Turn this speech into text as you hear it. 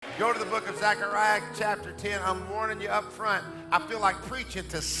Go to the book of Zechariah, chapter 10. I'm warning you up front. I feel like preaching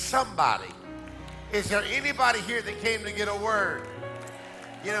to somebody. Is there anybody here that came to get a word?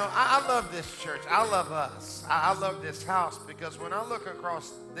 You know, I love this church. I love us. I love this house because when I look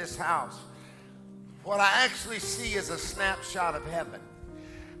across this house, what I actually see is a snapshot of heaven.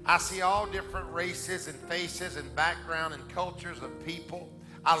 I see all different races and faces and background and cultures of people.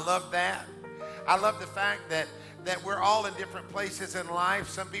 I love that. I love the fact that we're all in different places in life.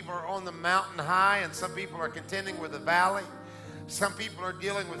 Some people are on the mountain high and some people are contending with the valley. Some people are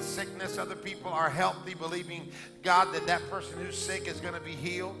dealing with sickness. Other people are healthy, believing God that that person who's sick is going to be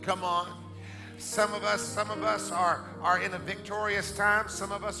healed. Come on. Some of us are in a victorious time.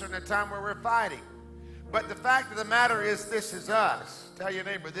 Some of us are in a time where we're fighting. But the fact of the matter is, this is us. Tell your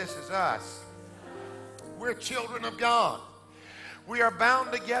neighbor, this is us. We're children of God. We are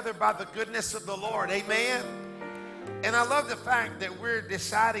bound together by the goodness of the Lord. Amen. And I love the fact that we're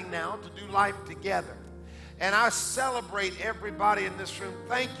deciding now to do life together. And I celebrate everybody in this room.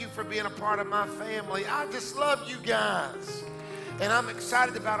 Thank you for being a part of my family. I just love you guys. And I'm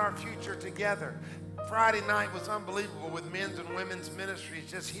excited about our future together. Friday night was unbelievable with men's and women's ministries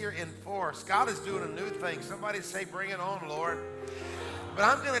just here in force. God is doing a new thing. Somebody say, bring it on, Lord. But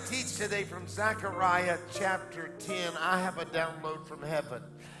I'm going to teach today from Zechariah chapter 10. I have a download from heaven.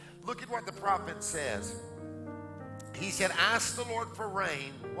 Look at what the prophet says. He said, ask the Lord for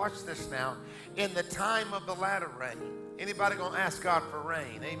rain. Watch this now. In the time of the latter rain. Anybody going to ask God for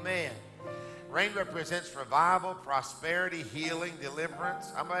rain? Amen. Rain represents revival, prosperity, healing,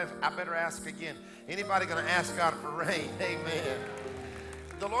 deliverance. I better ask again. Anybody going to ask God for rain? Amen.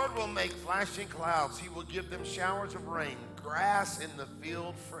 The Lord will make flashing clouds. He will give them showers of rain, grass in the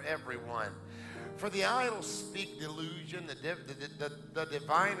field for everyone. For the idols speak delusion, the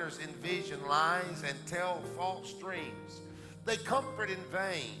diviners envision lies and tell false dreams. They comfort in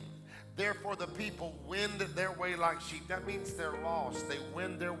vain. Therefore the people wend their way like sheep. That means they're lost. They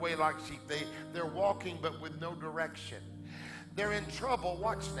wend their way like sheep. They're walking but with no direction. They're in trouble,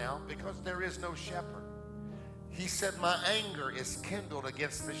 watch now, because there is no shepherd. He said, my anger is kindled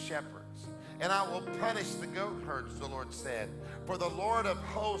against the shepherds, and I will punish the goat herds, the Lord said. For the Lord of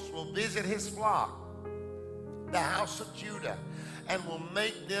hosts will visit his flock, the house of Judah, and will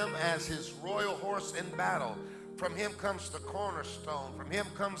make them as his royal horse in battle. From him comes the cornerstone. From him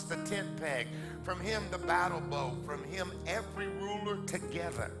comes the tent peg. From him the battle bow. From him every ruler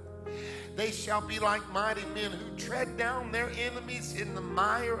together. They shall be like mighty men who tread down their enemies in the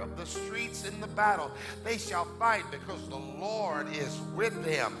mire of the streets in the battle. They shall fight because the Lord is with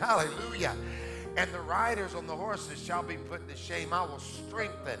them. Hallelujah. And the riders on the horses shall be put to shame. I will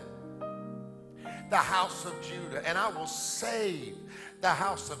strengthen the house of Judah, and I will save the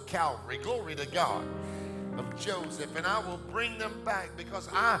house of Calvary. Glory to God. Of Joseph, and I will bring them back because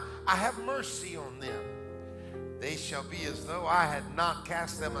I have mercy on them. They shall be as though I had not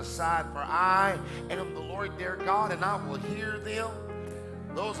cast them aside, for I am the Lord their God, and I will hear them.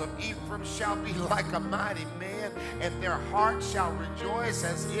 Those of Ephraim shall be like a mighty man, and their heart shall rejoice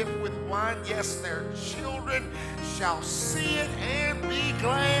as if with wine. Yes, their children shall see it and be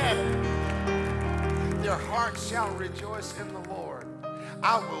glad. Their heart shall rejoice in the Lord.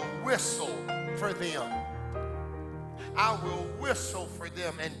 I will whistle for them. I will whistle for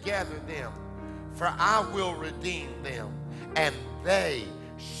them and gather them, for I will redeem them, and they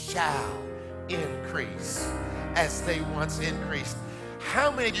shall increase as they once increased.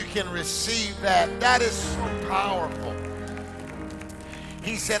 How many of you can receive that? That is so powerful.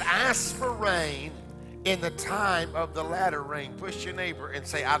 He said, ask for rain in the time of the latter rain. Push your neighbor and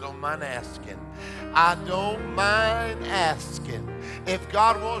say, I don't mind asking. I don't mind asking. If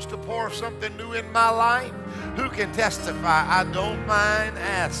God wants to pour something new in my life, who can testify? I don't mind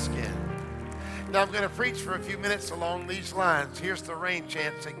asking. Now I'm going to preach for a few minutes along these lines. Here's the rain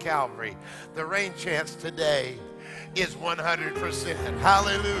chance at Calvary. The rain chance today is 100%.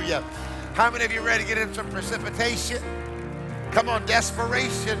 Hallelujah. How many of you ready to get in some precipitation? Come on,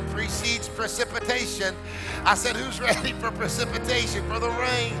 desperation precedes precipitation. I said, who's ready for precipitation, for the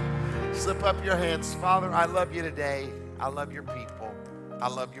rain? Slip up your hands. Father, I love you today. I love your people. I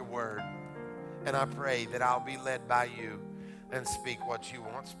love your word. And I pray that I'll be led by you and speak what you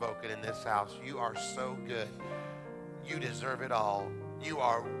want spoken in this house. You are so good. You deserve it all. You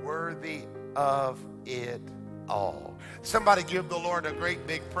are worthy of it all. Somebody give the Lord a great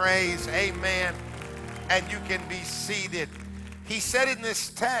big praise. Amen. And you can be seated. He said in this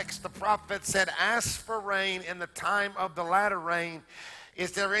text, the prophet said, ask for rain in the time of the latter rain.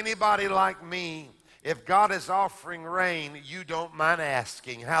 Is there anybody like me? If God is offering rain, you don't mind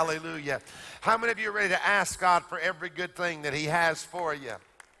asking. Hallelujah. How many of you are ready to ask God for every good thing that he has for you?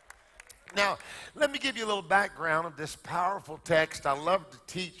 Now, let me give you a little background of this powerful text. I love to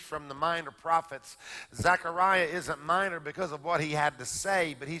teach from the minor prophets. Zechariah isn't minor because of what he had to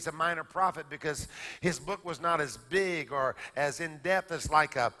say, but he's a minor prophet because his book was not as big or as in-depth as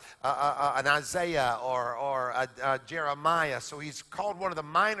like an Isaiah or a Jeremiah. So he's called one of the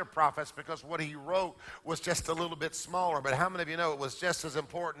minor prophets because what he wrote was just a little bit smaller. But how many of you know it was just as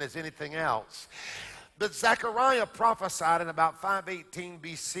important as anything else? But Zechariah prophesied in about 518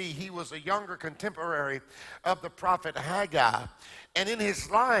 BC. He was a younger contemporary of the prophet Haggai. And in his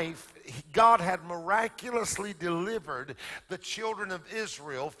life, God had miraculously delivered the children of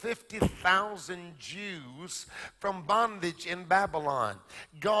Israel, 50,000 Jews, from bondage in Babylon.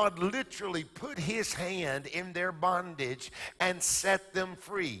 God literally put his hand in their bondage and set them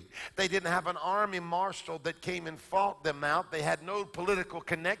free. They didn't have an army marshal that came and fought them out. They had no political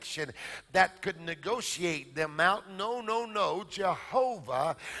connection that could negotiate them out. No.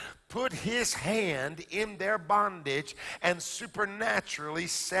 Jehovah put his hand in their bondage and supernaturally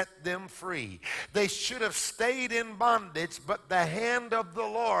set them free. They should have stayed in bondage, but the hand of the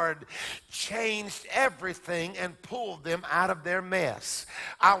Lord changed everything and pulled them out of their mess.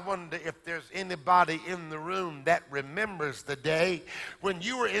 I wonder if there's anybody in the room that remembers the day when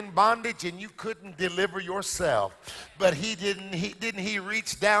you were in bondage and you couldn't deliver yourself, but didn't he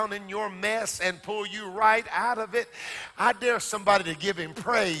reach down in your mess and pull you right out of it? I dare somebody to give him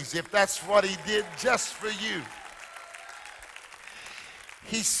praise if that's what he did just for you.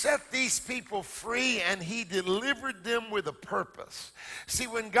 He set these people free and he delivered them with a purpose. See,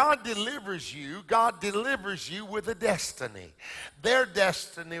 when God delivers you with a destiny. Their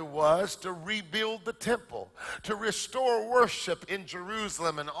destiny was to rebuild the temple, to restore worship in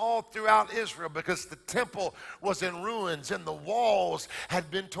Jerusalem and all throughout Israel, because the temple was in ruins and the walls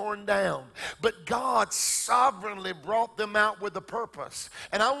had been torn down. But God sovereignly brought them out with a purpose.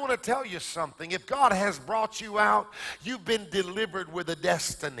 And I want to tell you something. If God has brought you out, you've been delivered with a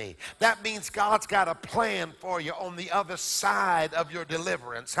destiny. That means God's got a plan for you on the other side of your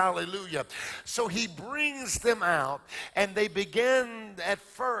deliverance. Hallelujah. So he brings them out, and they begin at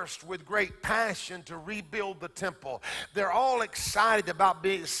first with great passion to rebuild the temple. They're all excited about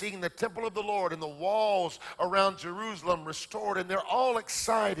seeing the temple of the Lord and the walls around Jerusalem restored, and they're all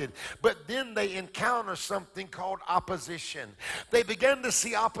excited. But then they encounter something called opposition. They begin to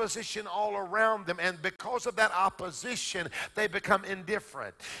see opposition all around them, and because of that opposition, they become indifferent.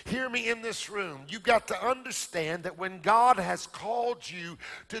 Hear me in this room. You've got to understand that when God has called you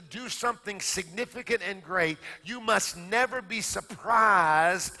to do something significant and great, you must never be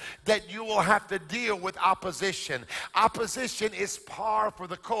surprised that you will have to deal with opposition. Opposition is par for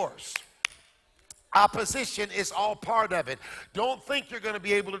the course. Opposition is all part of it. Don't think you're going to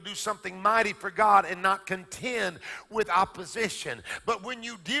be able to do something mighty for God and not contend with opposition. But when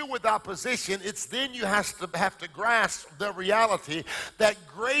you deal with opposition, it's then you have to grasp the reality that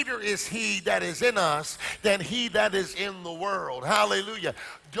greater is he that is in us than he that is in the world. Hallelujah.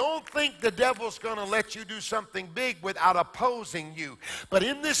 Don't think the devil's going to let you do something big without opposing you. But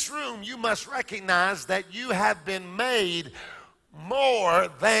in this room, you must recognize that you have been made more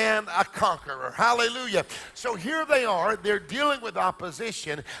than a conqueror. Hallelujah. So here they are. They're dealing with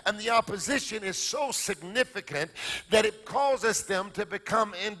opposition, and the opposition is so significant that it causes them to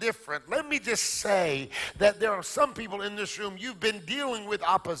become indifferent. Let me just say that there are some people in this room, you've been dealing with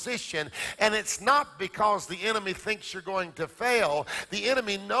opposition, and it's not because the enemy thinks you're going to fail. The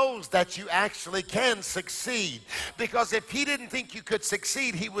enemy knows that you actually can succeed, because if he didn't think you could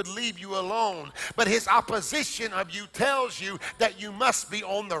succeed, he would leave you alone. But his opposition of you tells you that you must be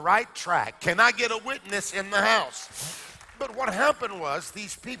on the right track. Can I get a witness in the house? But what happened was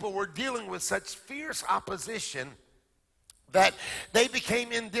these people were dealing with such fierce opposition that they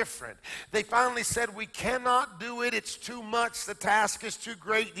became indifferent. They finally said, we cannot do it. It's too much. The task is too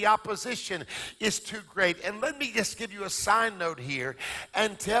great. The opposition is too great. And let me just give you a side note here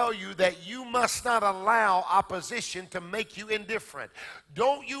and tell you that you must not allow opposition to make you indifferent.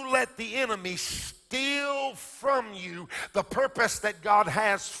 Don't you let the enemy steal from you the purpose that God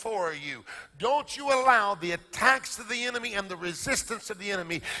has for you. Don't you allow the attacks of the enemy and the resistance of the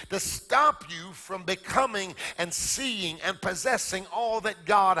enemy to stop you from becoming and seeing and possessing all that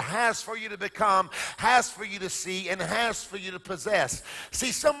God has for you to become, has for you to see, and has for you to possess.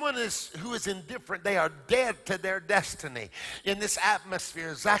 See, someone who is indifferent, they are dead to their destiny. In this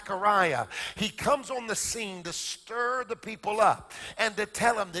atmosphere, Zechariah, he comes on the scene to stir the people up and to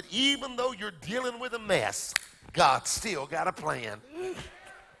tell them that even though you're dealing with a mess, God still got a plan.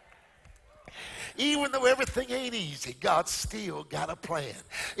 Even though everything ain't easy, God still got a plan.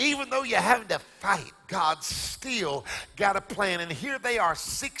 Even though you're having to fight, God still got a plan. And here they are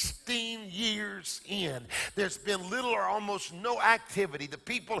 16 years in. There's been little or almost no activity. The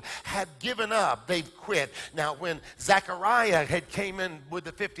people had given up. They've quit. Now, when Zechariah had came in with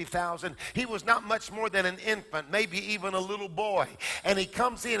the 50,000, he was not much more than an infant, maybe even a little boy. And he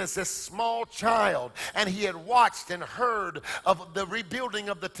comes in as this small child, and he had watched and heard of the rebuilding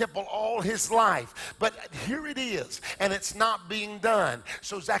of the temple all his life. But here it is, and it's not being done.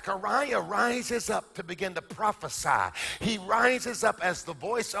 So Zechariah rises up to begin to prophesy. He rises up as the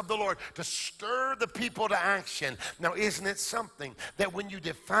voice of the Lord to stir the people to action. Now, isn't it something that when you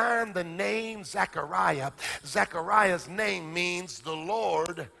define the name Zechariah, Zechariah's name means the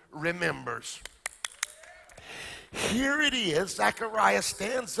Lord remembers. Here it is, Zechariah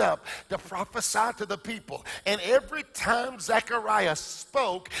stands up to prophesy to the people. And every time Zechariah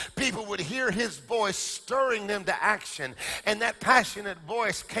spoke, people would hear his voice stirring them to action. And that passionate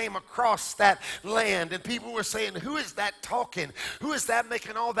voice came across that land. And people were saying, who is that talking? Who is that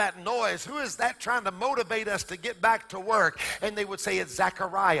making all that noise? Who is that trying to motivate us to get back to work? And they would say, it's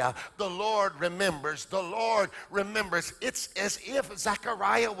Zechariah. The Lord remembers. The Lord remembers. It's as if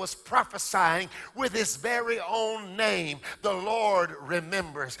Zechariah was prophesying with his very own name. The Lord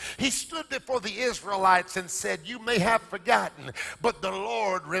remembers. He stood before the Israelites and said, you may have forgotten, but the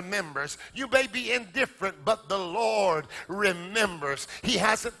Lord remembers. You may be indifferent, but the Lord remembers. He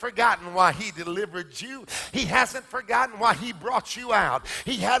hasn't forgotten why he delivered you. He hasn't forgotten why he brought you out.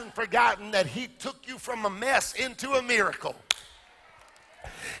 He hadn't forgotten that he took you from a mess into a miracle.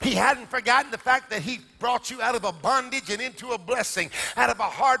 He hadn't forgotten the fact that he brought you out of a bondage and into a blessing, out of a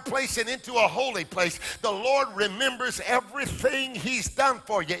hard place and into a holy place. The Lord remembers everything he's done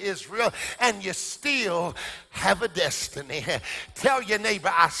for you, Israel, and you still have a destiny. Tell your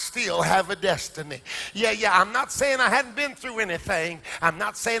neighbor, I still have a destiny. Yeah, I'm not saying I hadn't been through anything. I'm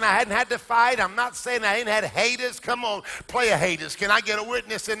not saying I hadn't had to fight. I'm not saying I ain't had haters. Come on, player haters. Can I get a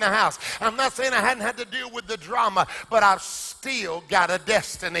witness in the house? I'm not saying I hadn't had to deal with the drama, but I've still got a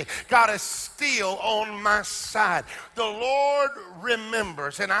destiny. God is still on my side. The Lord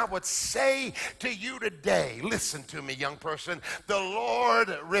remembers. And I would say to you today, listen to me, young person, the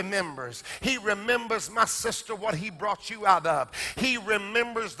Lord remembers. He remembers, my sister, what he brought you out of. He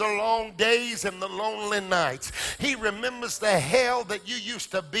remembers the long days and the lonely nights. He remembers the hell that you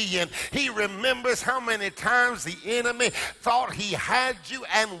used to be in. He remembers how many times the enemy thought he had you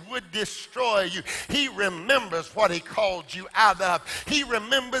and would destroy you. He remembers what he called you out of. He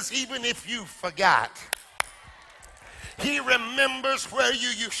remembers even if you forgot. He remembers where you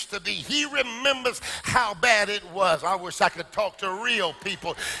used to be. He remembers how bad it was. I wish I could talk to real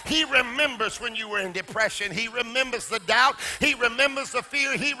people. He remembers when you were in depression. He remembers the doubt. He remembers the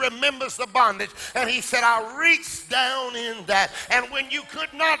fear. He remembers the bondage. And he said, I reached down in that. And when you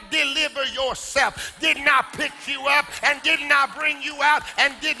could not deliver yourself, didn't I pick you up? And didn't I bring you out?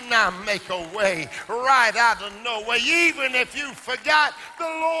 And didn't I make a way right out of no way? Even if you forgot, the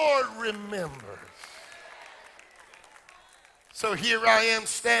Lord remembers. So here I am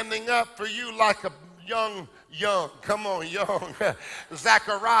standing up for you like a young, come on, young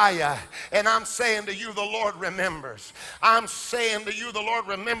Zechariah. And I'm saying to you, the Lord remembers. I'm saying to you, the Lord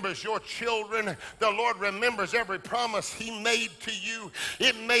remembers your children. The Lord remembers every promise he made to you.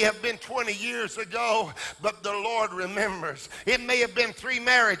 It may have been 20 years ago, but the Lord remembers. It may have been 3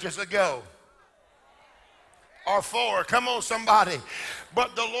 marriages ago. Or 4, come on somebody.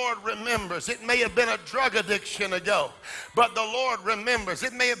 But the Lord remembers. It may have been a drug addiction ago, but the Lord remembers.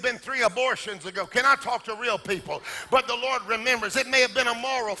 It may have been 3 abortions ago. Can I talk to real people? But the Lord remembers. It may have been a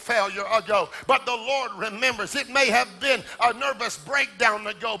moral failure ago, but the Lord remembers. It may have been a nervous breakdown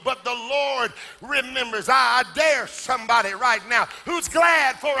ago, but the Lord remembers. I dare somebody right now who's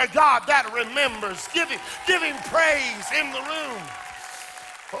glad for a God that remembers. Give him praise in the room.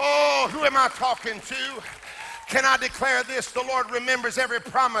 Oh, who am I talking to? Can I declare this? The Lord remembers every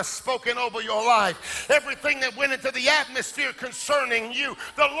promise spoken over your life. Everything that went into the atmosphere concerning you,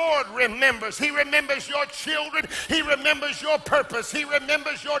 the Lord remembers. He remembers your children. He remembers your purpose. He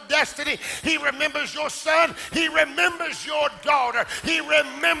remembers your destiny. He remembers your son. He remembers your daughter. He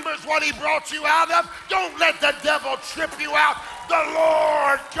remembers what he brought you out of. Don't let the devil trip you out. The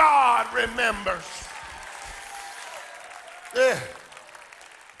Lord God remembers.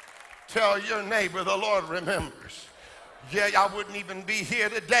 Tell your neighbor, the Lord remembers. Yeah, I wouldn't even be here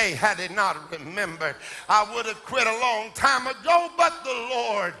today had he not remembered. I would have quit a long time ago, but the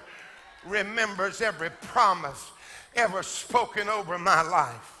Lord remembers every promise ever spoken over my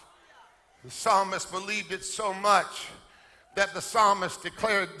life. The psalmist believed it so much that the psalmist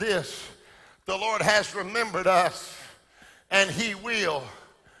declared this: the Lord has remembered us, and he will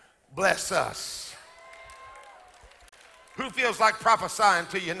bless us. Who feels like prophesying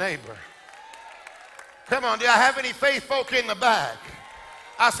to your neighbor? Come on, do I have any faith folk in the back?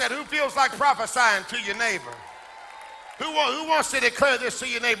 I said, who feels like prophesying to your neighbor? Who wants to declare this to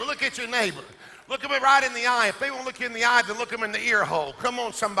your neighbor? Look at your neighbor. Look them right in the eye. If they won't look you in the eye, then look them in the ear hole. Come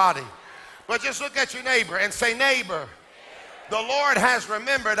on, somebody. But just look at your neighbor and say, neighbor, the Lord has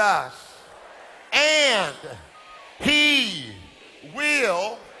remembered us, and he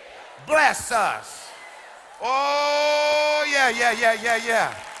will bless us. Oh,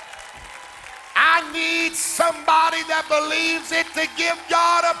 yeah. I need somebody that believes it to give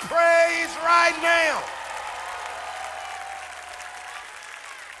God a praise right now.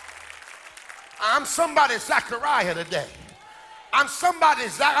 I'm somebody's Zechariah today. I'm some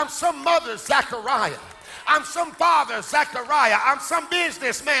mother's Zechariah. I'm some father's Zechariah. I'm some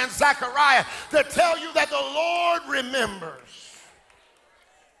businessman's Zechariah to tell you that the Lord remembers.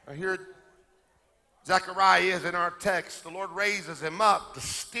 Here Zechariah is in our text. The Lord raises him up to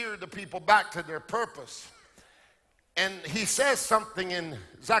steer the people back to their purpose. And he says something in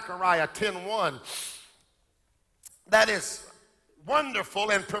Zechariah 10:1 that is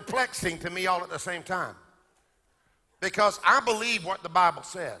wonderful and perplexing to me all at the same time. Because I believe what the Bible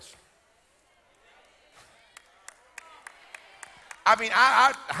says. I mean,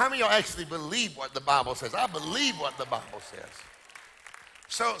 how many of y'all actually believe what the Bible says? I believe what the Bible says.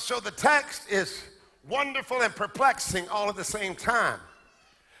 So the text is wonderful and perplexing all at the same time.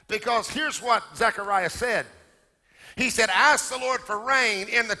 Because here's what Zechariah said. He said, ask the Lord for rain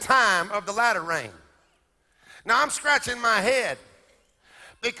in the time of the latter rain. Now I'm scratching my head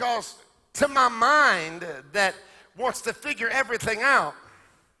because to my mind that wants to figure everything out,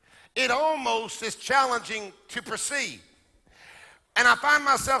 it almost is challenging to perceive. And I find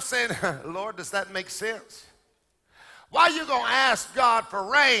myself saying, Lord, does that make sense? Why are you going to ask God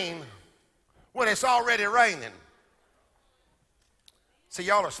for rain when it's already raining? See,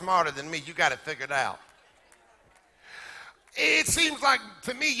 y'all are smarter than me. You got it figured out. It seems like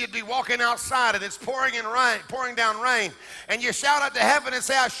to me you'd be walking outside and it's pouring down rain, and you shout out to heaven and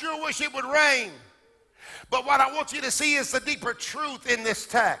say, I sure wish it would rain. But what I want you to see is the deeper truth in this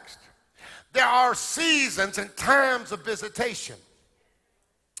text. There are seasons and times of visitation.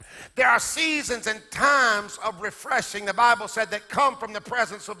 There are seasons and times of refreshing, the Bible said, that come from the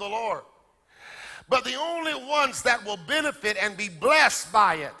presence of the Lord. But the only ones that will benefit and be blessed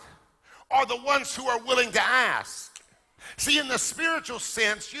by it are the ones who are willing to ask. See, in the spiritual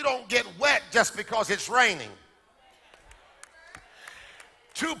sense, you don't get wet just because it's raining.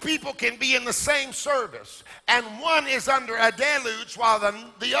 Two people can be in the same service, and one is under a deluge while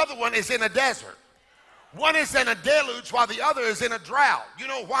the other one is in a desert. One is in a deluge while the other is in a drought. You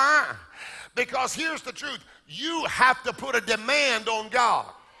know why? Because here's the truth. You have to put a demand on God.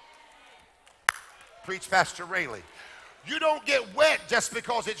 Preach, Pastor Rayleigh. You don't get wet just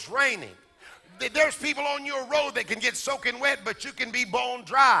because it's raining. There's people on your road that can get soaking wet, but you can be bone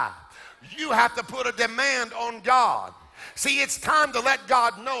dry. You have to put a demand on God. See, it's time to let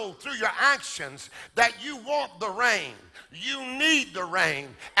God know through your actions that you want the rain. You need the rain,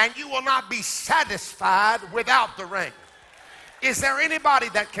 and you will not be satisfied without the rain. Is there anybody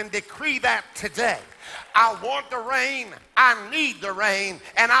that can decree that today? I want the rain, I need the rain,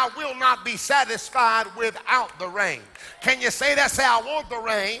 and I will not be satisfied without the rain. Can you say that? Say, I want the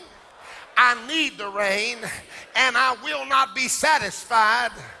rain, I need the rain, and I will not be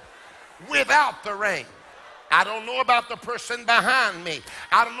satisfied without the rain. I don't know about the person behind me.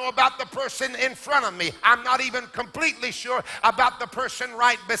 I don't know about the person in front of me. I'm not even completely sure about the person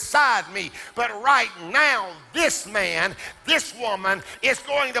right beside me. But right now, this man, this woman is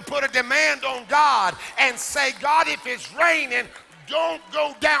going to put a demand on God and say, God, if it's raining, don't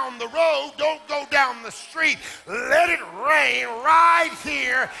go down the road. Don't go down the street. Let it rain right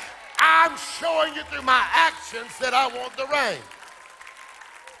here. I'm showing you through my actions that I want the rain.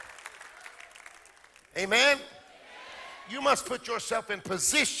 Amen? You must put yourself in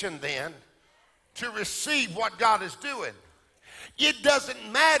position then to receive what God is doing. It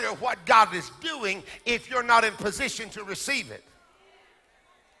doesn't matter what God is doing if you're not in position to receive it.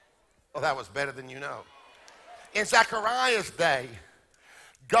 Well, that was better than you know. In Zechariah's day,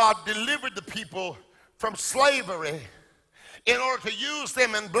 God delivered the people from slavery in order to use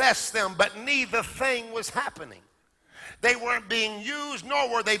them and bless them, but neither thing was happening. They weren't being used,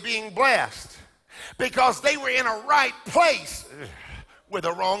 nor were they being blessed, because they were in a right place with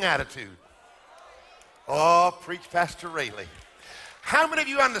a wrong attitude. Oh, preach, Pastor Rayleigh. How many of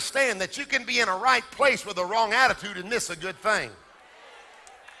you understand that you can be in a right place with a wrong attitude and miss a good thing?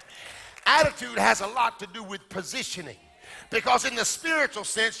 Attitude has a lot to do with positioning, because in the spiritual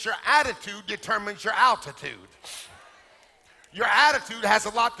sense, your attitude determines your altitude. Your attitude has a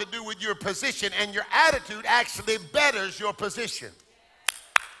lot to do with your position, and your attitude actually betters your position.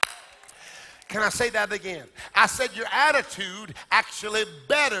 Can I say that again? I said your attitude actually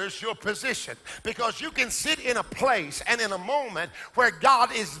betters your position, because you can sit in a place and in a moment where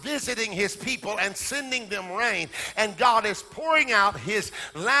God is visiting his people and sending them rain, and God is pouring out his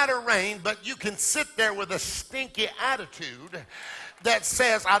latter rain, but you can sit there with a stinky attitude that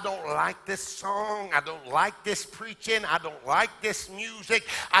says, I don't like this song, I don't like this preaching, I don't like this music,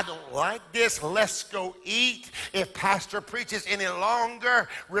 I don't like this, let's go eat. If pastor preaches any longer,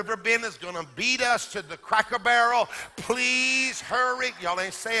 Riverbend is going to beat us to the Cracker Barrel. Please hurry. Y'all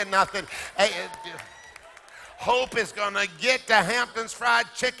ain't saying nothing. Hey, Hope is going to get to Hampton's Fried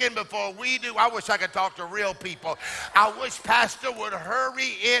Chicken before we do. I wish I could talk to real people. I wish Pastor would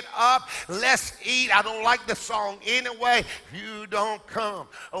hurry it up. Let's eat. I don't like the song anyway. If you don't come,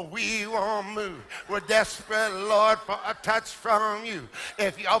 we won't move. We're desperate, Lord, for a touch from you.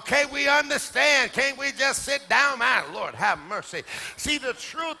 Okay, we understand. Can't we just sit down? My Lord, have mercy. See, the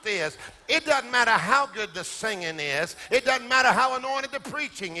truth is, it doesn't matter how good the singing is. It doesn't matter how anointed the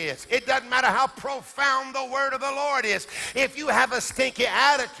preaching is. It doesn't matter how profound the word of the Lord is. If you have a stinky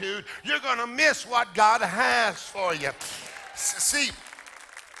attitude, you're going to miss what God has for you. See,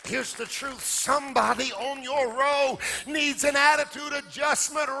 here's the truth. Somebody on your row needs an attitude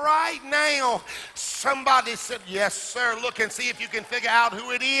adjustment right now. Somebody said, yes, sir. Look and see if you can figure out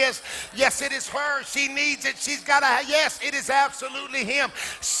who it is. Yes, it is her. She needs it. She's got a, yes, it is absolutely him.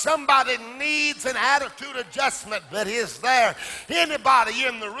 Somebody needs an attitude adjustment that is there. Anybody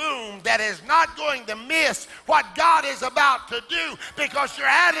in the room that is not going to miss what God is about to do because your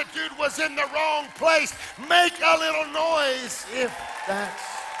attitude was in the wrong place, make a little noise if that's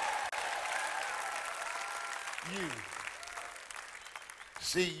you.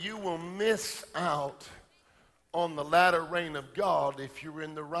 See, you will miss out on the latter rain of God if you're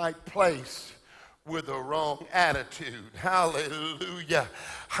in the right place with a wrong attitude. Hallelujah.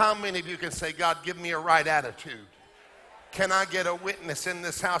 How many of you can say, God, give me a right attitude? Can I get a witness in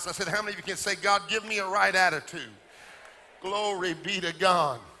this house? I said, how many of you can say, God, give me a right attitude? Glory be to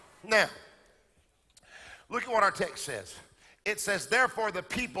God. Now, look at what our text says. It says, therefore the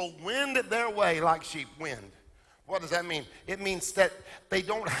people wend their way like sheep wend. What does that mean? It means that they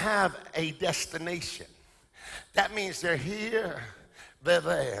don't have a destination. That means they're here, they're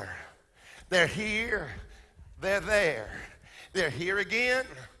there. They're here, they're there. They're here again,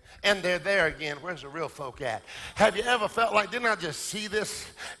 and they're there again. Where's the real folk at? Have you ever felt like, didn't I just see this?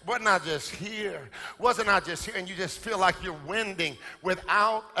 Wasn't I just here? Wasn't I just here? And you just feel like you're wending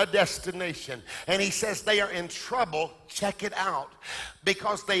without a destination. And he says they are in trouble. Check it out.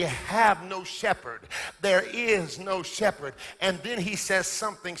 Because they have no shepherd. There is no shepherd. And then he says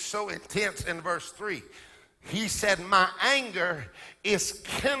something so intense in verse 3. He said, my anger is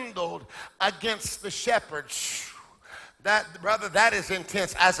kindled against the shepherd. That, brother, that is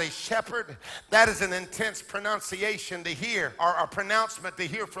intense. As a shepherd, that is an intense pronunciation to hear, or a pronouncement to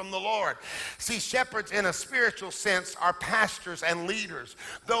hear from the Lord. See, shepherds in a spiritual sense are pastors and leaders,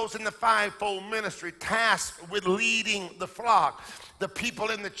 those in the fivefold ministry tasked with leading the flock, the people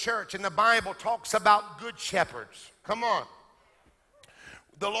in the church. And the Bible talks about good shepherds. Come on.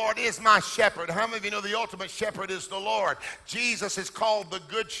 The Lord is my shepherd. How many of you know the ultimate shepherd is the Lord? Jesus is called the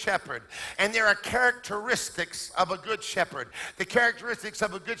good shepherd. And there are characteristics of a good shepherd. The characteristics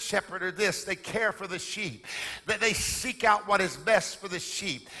of a good shepherd are this. They care for the sheep. That they seek out what is best for the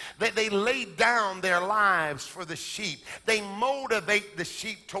sheep. That they lay down their lives for the sheep. They motivate the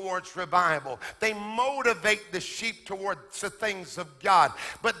sheep towards revival. They motivate the sheep towards the things of God.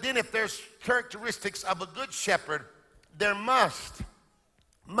 But then if there's characteristics of a good shepherd, there must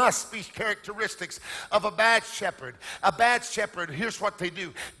be characteristics of a bad shepherd. A bad shepherd, here's what they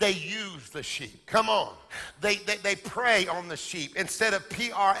do. They use the sheep. Come on. They prey on the sheep. Instead of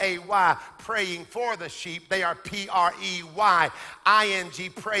P-R-A-Y, praying for the sheep, they are P-R-E-Y-I-N-G,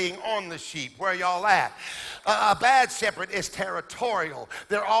 praying on the sheep. Where y'all at? A bad shepherd is territorial.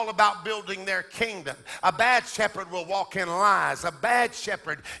 They're all about building their kingdom. A bad shepherd will walk in lies. A bad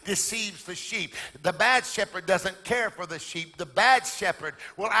shepherd deceives the sheep. The bad shepherd doesn't care for the sheep. The bad shepherd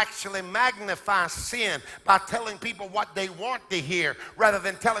will actually magnify sin by telling people what they want to hear rather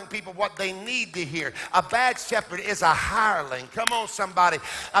than telling people what they need to hear. A bad shepherd is a hireling. Come on, somebody.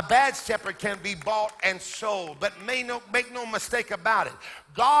 A bad shepherd can be bought and sold, but make no mistake about it.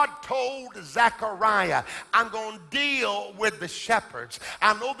 God told Zechariah, I'm going to deal with the shepherds.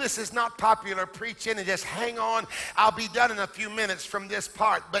 I know this is not popular preaching, and just hang on. I'll be done in a few minutes from this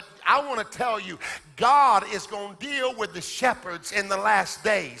part. But I want to tell you, God is going to deal with the shepherds in the last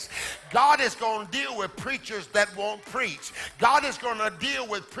days. God is going to deal with preachers that won't preach. God is going to deal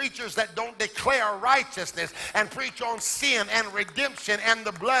with preachers that don't declare righteousness and preach on sin and redemption and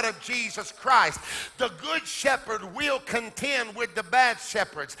the blood of Jesus Christ. The good shepherd will contend with the bad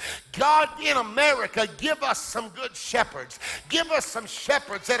shepherds. God in America, give us some good shepherds. Give us some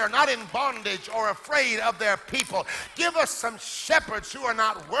shepherds that are not in bondage or afraid of their people. Give us some shepherds who are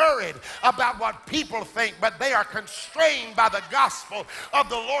not worried about what people think, but they are constrained by the gospel of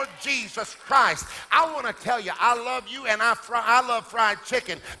the Lord Jesus Christ. I want to tell you, I love you and I love fried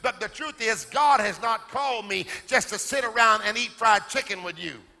chicken, but the truth is God has not called me just to sit around and eat fried chicken with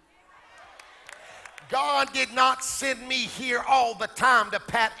you. God did not send me here all the time to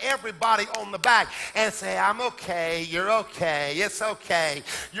pat everybody on the back and say, I'm okay, you're okay, it's okay.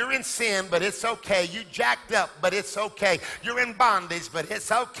 You're in sin, but it's okay. You jacked up, but it's okay. You're in bondage, but it's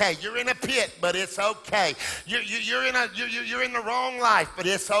okay. You're in a pit, but it's okay. You're in the wrong life, but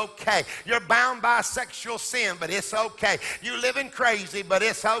it's okay. You're bound by sexual sin, but it's okay. You living crazy, but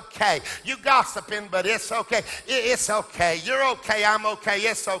it's okay. You gossiping, but it's okay. It's okay. You're okay. I'm okay.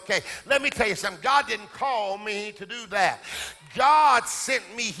 It's okay. Let me tell you something. God didn't call me to do that. God sent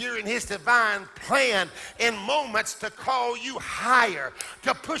me here in his divine plan in moments to call you higher,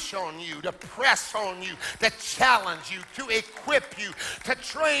 to push on you, to press on you, to challenge you, to equip you, to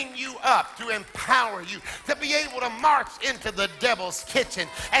train you up, to empower you, to be able to march into the devil's kitchen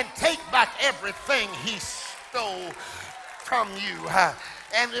and take back everything he stole from you.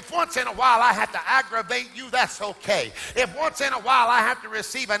 And if once in a while I have to aggravate you, that's okay. If once in a while I have to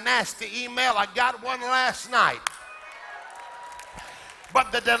receive a nasty email, I got one last night.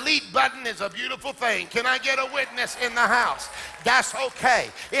 But the delete button is a beautiful thing. Can I get a witness in the house? That's okay.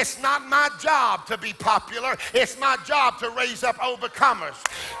 It's not my job to be popular. It's my job to raise up overcomers.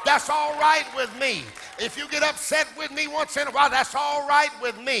 That's all right with me. If you get upset with me once in a while, that's all right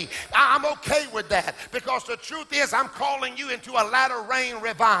with me. I'm okay with that, because the truth is I'm calling you into a latter rain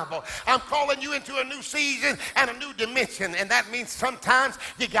revival. I'm calling you into a new season and a new dimension, and that means sometimes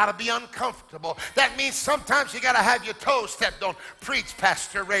you got to be uncomfortable. That means sometimes you got to have your toes stepped on. Preach,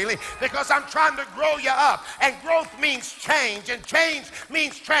 Pastor Rayleigh, because I'm trying to grow you up, and growth means change, and change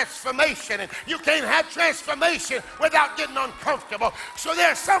means transformation, and you can't have transformation without getting uncomfortable. So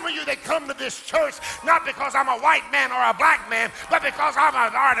there's some of you that come to this church not because I'm a white man or a black man, but because I'm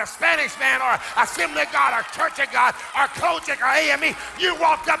a Spanish man or Assembly of God or Church of God or Kojic or AME. You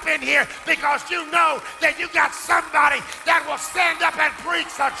walked up in here because you know that you got somebody that will stand up and preach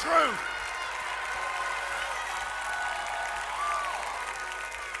the truth.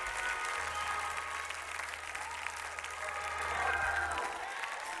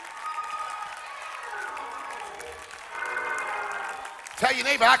 Tell your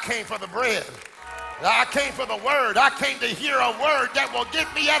neighbor, I came for the bread. I came for the word. I came to hear a word that will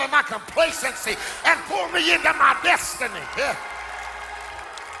get me out of my complacency and pull me into my destiny. Yeah.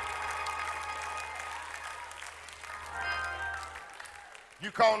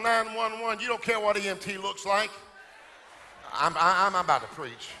 You call 911, you don't care what EMT looks like. I'm about to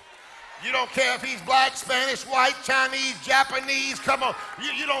preach. You don't care if he's black, Spanish, white, Chinese, Japanese. Come on.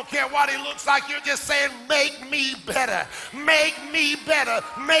 You don't care what he looks like. You're just saying, make me better. Make me better.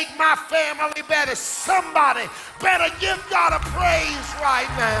 Make my family better. Somebody better give God a praise right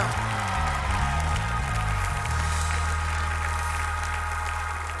now.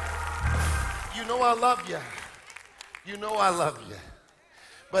 You know I love you. You know I love you.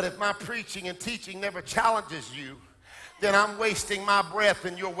 But if my preaching and teaching never challenges you, then I'm wasting my breath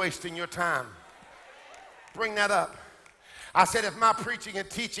and you're wasting your time. Bring that up. I said, if my preaching and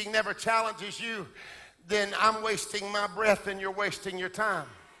teaching never challenges you, then I'm wasting my breath and you're wasting your time.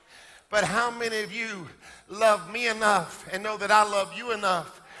 But how many of you love me enough and know that I love you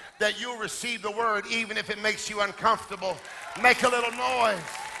enough that you'll receive the word even if it makes you uncomfortable? Make a little noise.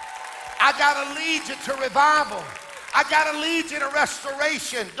 I got to lead you to revival. I got to lead you to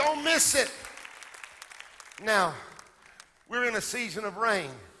restoration. Don't miss it. Now, we're in a season of rain.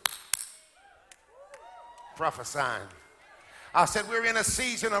 Prophesying. I said we're in a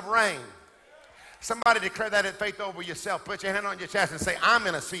season of rain. Somebody declare that in faith over yourself. Put your hand on your chest and say, I'm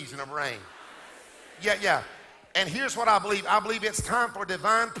in a season of rain. Yeah. And here's what I believe. I believe it's time for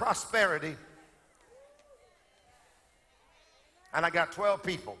divine prosperity. And I got 12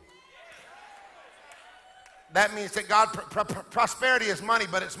 people. That means that God, prosperity is money,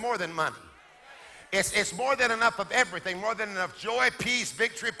 but it's more than money. It's more than enough of everything, more than enough joy, peace,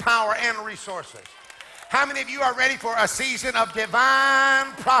 victory, power, and resources. How many of you are ready for a season of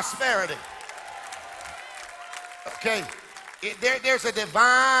divine prosperity? Okay, there's a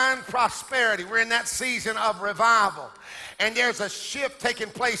divine prosperity. We're in that season of revival. And there's a shift taking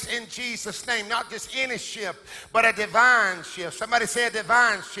place in Jesus' name. Not just any shift, but a divine shift. Somebody say a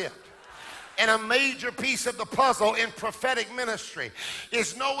divine shift. And a major piece of the puzzle in prophetic ministry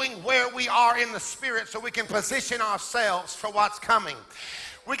is knowing where we are in the spirit so we can position ourselves for what's coming.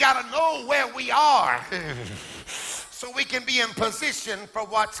 We got to know where we are so we can be in position for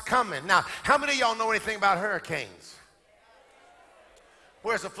what's coming. Now, how many of y'all know anything about hurricanes?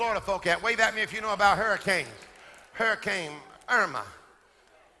 Where's the Florida folk at? Wave at me if you know about hurricanes. Hurricane Irma.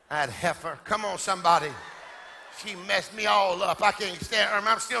 That heifer. Come on, somebody. She messed me all up. I can't stand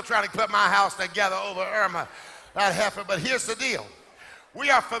Irma. I'm still trying to put my house together over Irma. That heifer. But here's the deal. We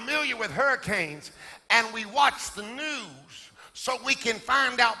are familiar with hurricanes, and we watch the news so we can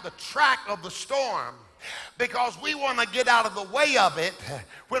find out the track of the storm because we want to get out of the way of it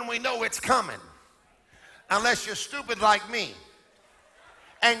when we know it's coming. Unless you're stupid like me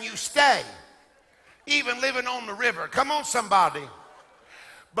and you stay, even living on the river. Come on, somebody.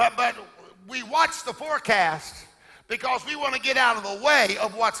 But we watch the forecast because we want to get out of the way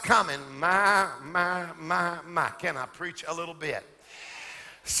of what's coming. My. Can I preach a little bit?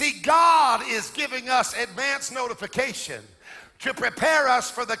 See, God is giving us advance notification to prepare us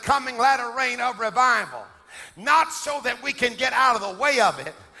for the coming latter rain of revival. Not so that we can get out of the way of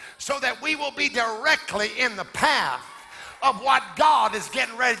it, so that we will be directly in the path of what God is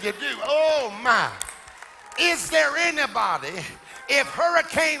getting ready to do. Oh my. Is there anybody, if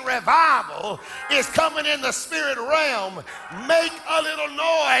hurricane revival is coming in the spirit realm, make a little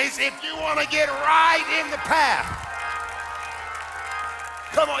noise if you want to get right in the path.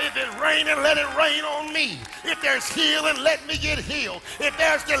 Come on, if it's raining, let it rain on me. If there's healing, let me get healed. If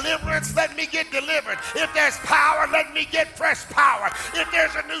there's deliverance, let me get delivered. If there's power, let me get fresh power. If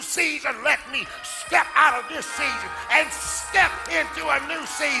there's a new season, let me step out of this season and step into a new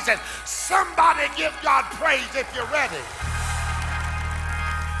season. Somebody give God praise if you're ready.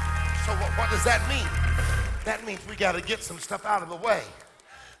 So what does that mean? That means we got to get some stuff out of the way.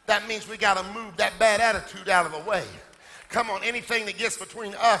 That means we got to move that bad attitude out of the way. Come on, anything that gets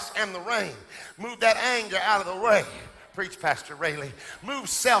between us and the rain, move that anger out of the way. Preach, Pastor Rayleigh. Move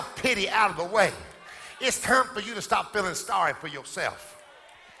self-pity out of the way. It's time for you to stop feeling sorry for yourself.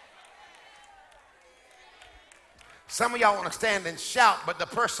 Some of y'all want to stand and shout, but the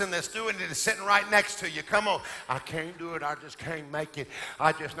person that's doing it is sitting right next to you. Come on. I can't do it. I just can't make it.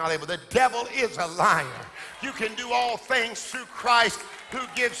 I'm just not able. The devil is a liar. You can do all things through Christ who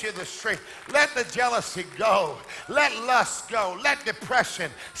gives you the strength. Let the jealousy go. Let lust go. Let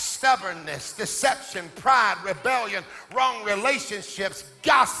depression, stubbornness, deception, pride, rebellion, wrong relationships,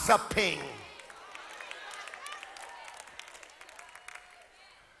 gossiping.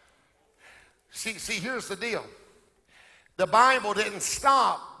 See, here's the deal. The Bible didn't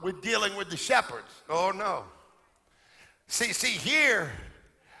stop with dealing with the shepherds. Oh, no. See, here,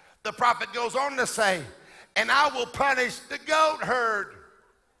 the prophet goes on to say, and I will punish the goat herd.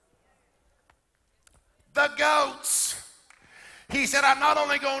 The goats. He said, I'm not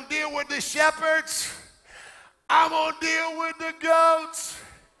only going to deal with the shepherds, I'm going to deal with the goats.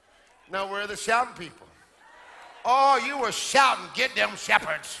 Now, where are the shouting people? Oh, you were shouting, get them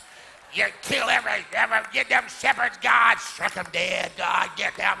shepherds. You kill get them shepherds, God, struck them dead, God,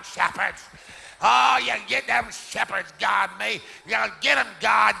 get them shepherds. Oh, you get them shepherds, God, you gotta get them,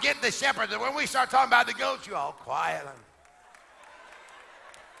 God, get the shepherds. And when we start talking about the goats, you all quiet.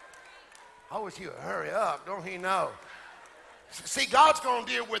 I wish he would hurry up, don't he know? See, God's gonna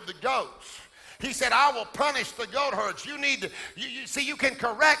deal with the goats. He said, I will punish the goat herds. You need to, see, you can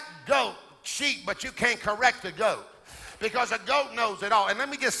correct sheep, but you can't correct the goat. Because a goat knows it all. And let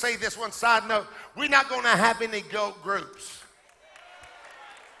me just say this one side note. We're not going to have any goat groups.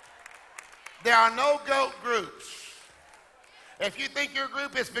 There are no goat groups. If you think your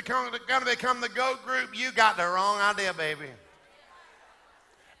group is going to become the goat group, you got the wrong idea, baby.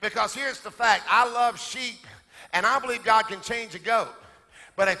 Because here's the fact. I love sheep, and I believe God can change a goat.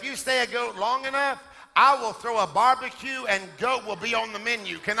 But if you stay a goat long enough, I will throw a barbecue, and goat will be on the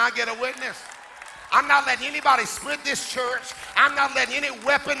menu. Can I get a witness? I'm not letting anybody split this church. I'm not letting any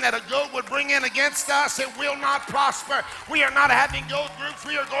weapon that a goat would bring in against us. It will not prosper. We are not having goat groups.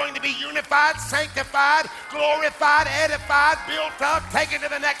 We are going to be unified, sanctified, glorified, edified, built up, taken to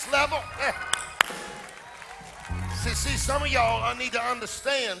the next level. See, some of y'all need to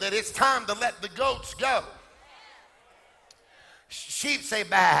understand that it's time to let the goats go. Sheep say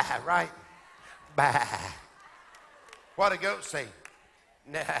baa, right? Bah. What a goat say?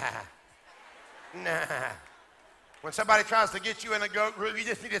 Nah. Nah. When somebody tries to get you in a goat group, you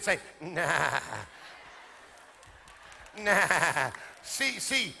just need to say, nah. Nah.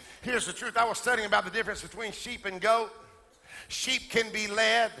 See, here's the truth. I was studying about the difference between sheep and goat. Sheep can be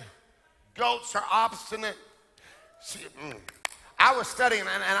led. Goats are obstinate. I was studying,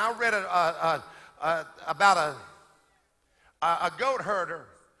 and I read about a goat herder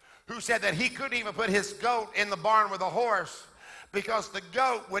who said that he couldn't even put his goat in the barn with a horse because the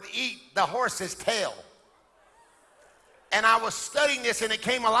goat would eat the horse's tail. And I was studying this, and it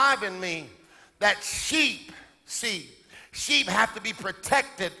came alive in me that sheep have to be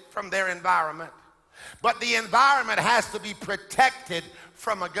protected from their environment, but the environment has to be protected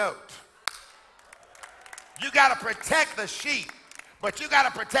from a goat. You got to protect the sheep, but you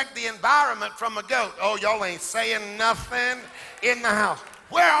got to protect the environment from a goat. Oh, y'all ain't saying nothing in the house.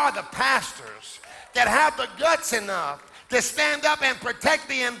 Where are the pastors that have the guts enough to stand up and protect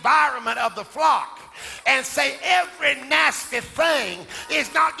the environment of the flock and say every nasty thing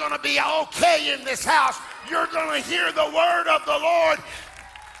is not going to be okay in this house? You're going to hear the word of the Lord.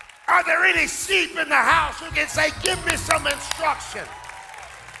 Are there any sheep in the house who can say, give me some instruction?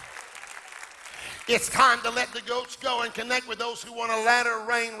 It's time to let the goats go and connect with those who want a latter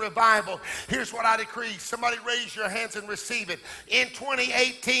rain revival. Here's what I decree. Somebody raise your hands and receive it. In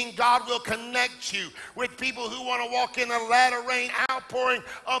 2018, God will connect you with people who want to walk in a latter rain outpouring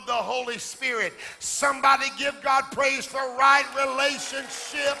of the Holy Spirit. Somebody give God praise for right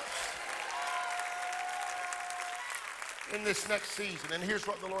relationships in this next season. And here's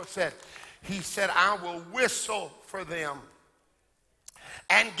what the Lord said. He said, I will whistle for them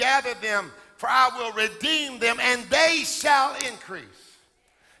and gather them, for I will redeem them, and they shall increase.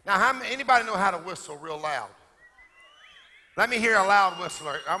 Now, anybody know how to whistle real loud? Let me hear a loud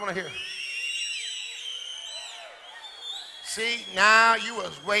whistler. I want to hear. See, now you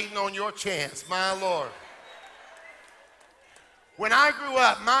was waiting on your chance, my Lord. When I grew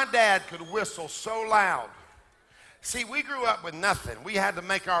up, my dad could whistle so loud. See, we grew up with nothing. We had to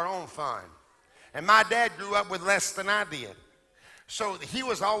make our own fun. And my dad grew up with less than I did. So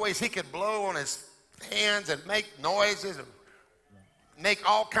he could blow on his hands and make noises and make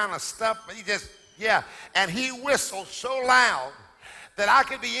all kind of stuff. But and he whistled so loud that I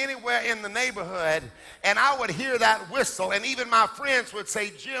could be anywhere in the neighborhood and I would hear that whistle. And even my friends would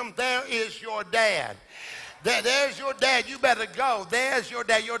say, Jim, there is your dad. There's your dad. You better go. There's your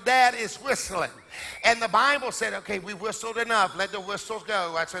dad. Your dad is whistling. And the Bible said, okay, we whistled enough. Let the whistles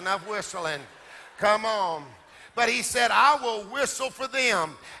go. That's enough whistling. Come on. But he said, I will whistle for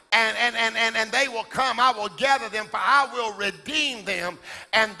them, and they will come. I will gather them, for I will redeem them,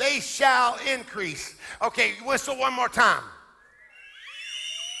 and they shall increase. Okay, whistle one more time.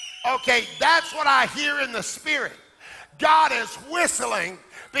 Okay, that's what I hear in the spirit. God is whistling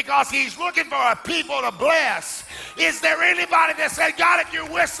because he's looking for a people to bless. Is there anybody that said, God, if you're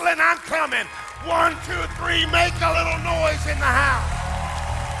whistling, I'm coming? 1, 2, 3, make a little noise in the house.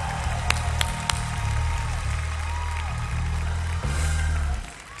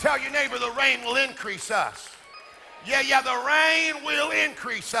 Tell your neighbor the rain will increase us. Yeah, the rain will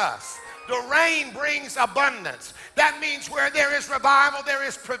increase us. The rain brings abundance. That means where there is revival, there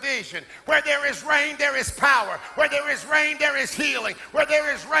is provision. Where there is rain, there is power. Where there is rain, there is healing. Where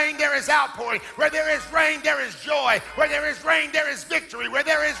there is rain, there is outpouring. Where there is rain, there is joy. Where there is rain, there is victory. Where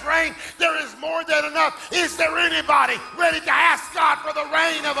there is rain, there is more than enough. Is there anybody ready to ask God for the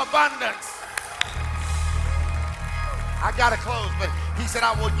rain of abundance? I got to close, but he said,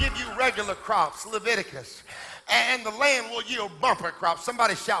 I will give you regular crops, Leviticus, and the land will yield bumper crops.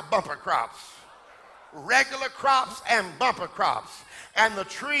 Somebody shout bumper crops. Regular crops and bumper crops. And the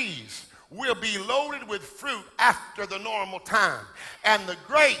trees will be loaded with fruit after the normal time. And the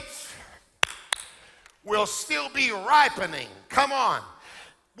grapes will still be ripening. Come on.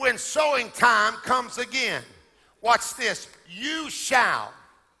 When sowing time comes again. Watch this. You shall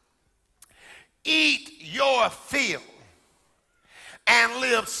eat your fill and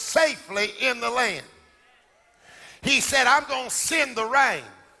live safely in the land. He said, I'm going to send the rain,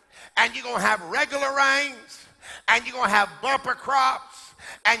 and you're going to have regular rains, and you're going to have bumper crops,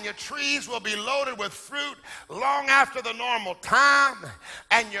 and your trees will be loaded with fruit long after the normal time,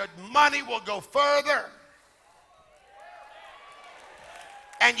 and your money will go further.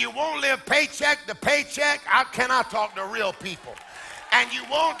 And you won't live paycheck to paycheck. I cannot talk to real people. And you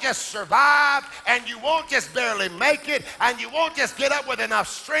won't just survive, and you won't just barely make it, and you won't just get up with enough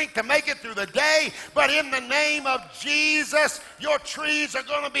strength to make it through the day, but in the name of Jesus, your trees are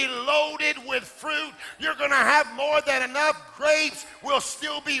going to be loaded with fruit. You're going to have more than enough. Grapes will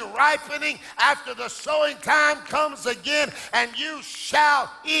still be ripening after the sowing time comes again, and you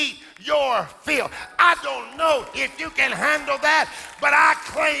shall eat your fill. I don't know if you can handle that, but I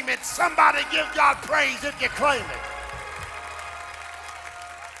claim it. Somebody give God praise if you claim it.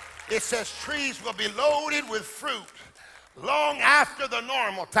 It says trees will be loaded with fruit long after the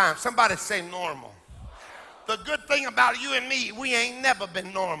normal time. Somebody say normal. The good thing about you and me, we ain't never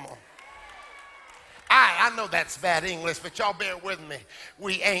been normal. I know that's bad English, but y'all bear with me.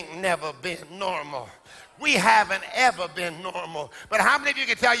 We ain't never been normal. We haven't ever been normal. But how many of you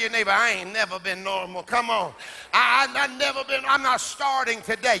can tell your neighbor, I ain't never been normal? Come on. I've never been, I'm not starting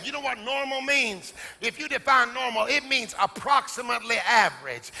today. You know what normal means? If you define normal, it means approximately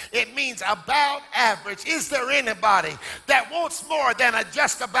average. It means about average. Is there anybody that wants more than a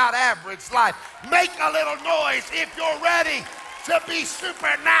just about average life? Make a little noise if you're ready to be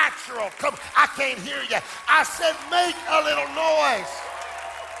supernatural. Come, I can't hear you. I said make a little noise.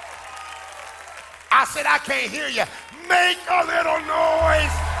 I said I can't hear you. Make a little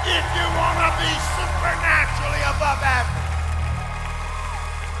noise if you want to be supernaturally above average.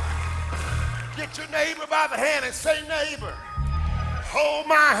 Get your neighbor by the hand and say, neighbor, hold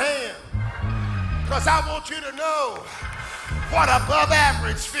my hand, because I want you to know what above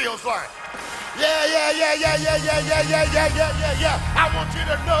average feels like. Yeah. I want you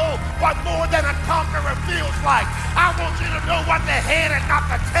to know what more than a conqueror feels like. I want you to know what the head and not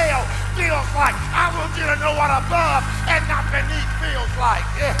the tail feels like. I want you to know what above and not beneath feels like.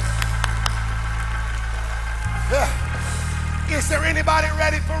 Yeah. Is there anybody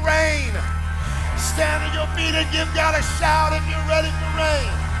ready for rain? Stand on your feet and give God a shout if you're ready for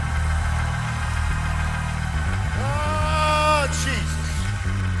rain. Oh, Jesus.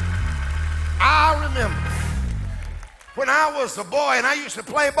 I remember when I was a boy and I used to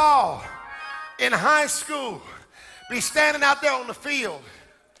play ball in high school, be standing out there on the field,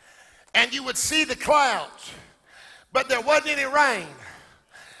 and you would see the clouds, but there wasn't any rain.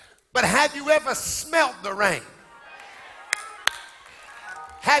 But have you ever smelt the rain?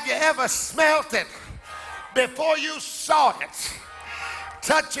 Have you ever smelt it before you saw it?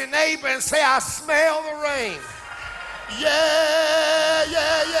 Touch your neighbor and say, I smell the rain. Yeah.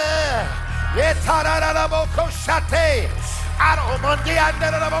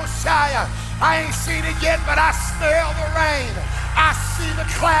 I ain't seen it yet, but I smell the rain. I see the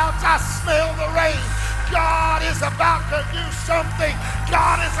clouds, I smell the rain. God is about to do something.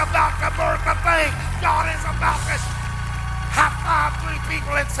 God is about to birth a thing. God is about to high five three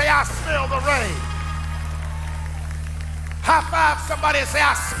people and say, I smell the rain. High five somebody and say,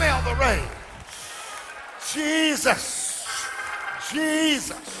 I smell the rain. Jesus.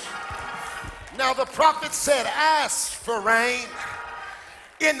 Now the prophet said, ask for rain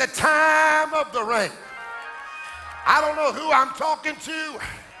in the time of the rain. I don't know who I'm talking to,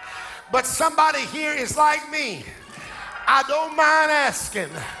 but somebody here is like me. I don't mind asking.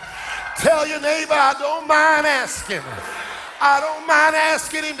 Tell your neighbor, I don't mind asking. I don't mind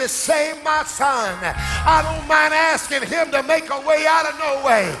asking him to save my son. I don't mind asking him to make a way out of no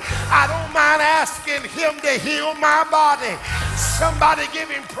way. I don't mind asking him to heal my body. Somebody give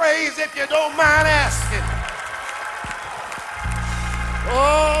him praise if you don't mind asking.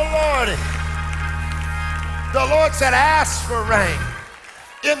 Oh, Lordy. The Lord said, ask for rain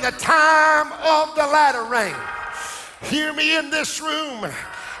in the time of the latter rain. Hear me in this room.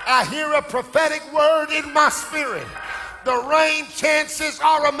 I hear a prophetic word in my spirit. The rain chances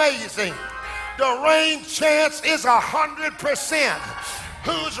are amazing. The rain chance is 100%.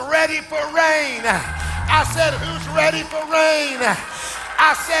 Who's ready for rain? I said, who's ready for rain?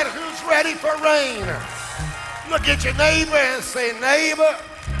 I said, who's ready for rain? Look at your neighbor and say, neighbor,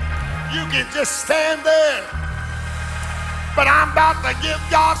 you can just stand there. But I'm about to give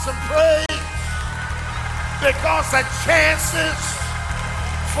God some praise because the chances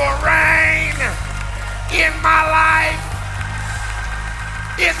for rain in my life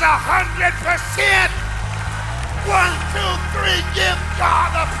is 100%. 1, 2, 3, give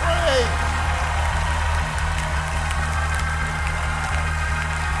God a praise.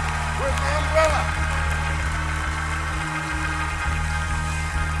 Where's my umbrella?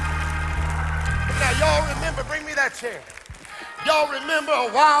 Now y'all remember, bring me that chair. Y'all remember a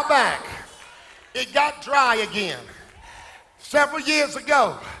while back, it got dry again. Several years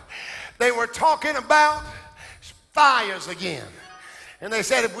ago, they were talking about fires again. And they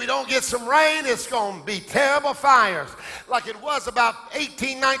said if we don't get some rain, it's going to be terrible fires, like it was about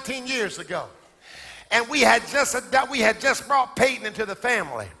 18, 19 years ago. And we had just brought Peyton into the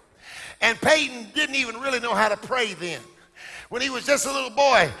family. And Peyton didn't even really know how to pray then. When he was just a little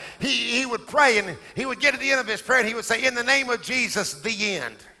boy, he would pray, and he would get to the end of his prayer, and he would say, in the name of Jesus, the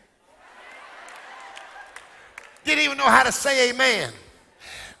end. Didn't even know how to say amen.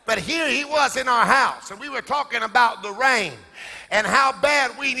 But here he was in our house, and we were talking about the rain and how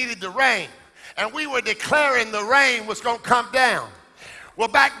bad we needed the rain. And we were declaring the rain was going to come down. Well,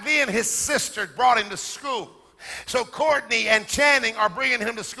 back then, his sister brought him to school. So Courtney and Channing are bringing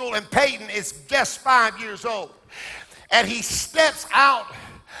him to school, and Peyton is just 5 years old. And he steps out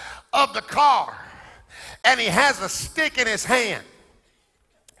of the car, and he has a stick in his hand.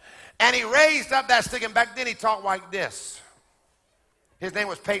 And he raised up that stick, and back then he talked like this. His name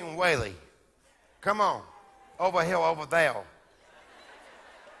was Peyton Whaley. Come on, over here, over there.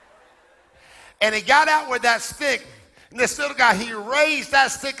 And he got out with that stick, and this little guy, he raised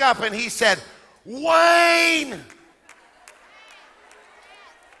that stick up, and he said, Wayne,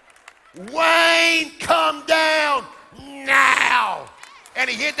 Wayne, come down now. And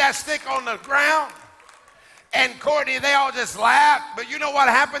he hit that stick on the ground, and Courtney, they all just laughed. But you know what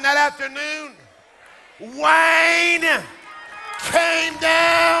happened that afternoon? Wayne came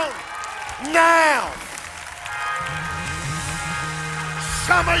down now.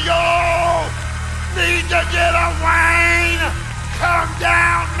 Some of y'all need to get a Wayne come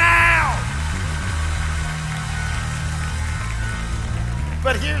down now.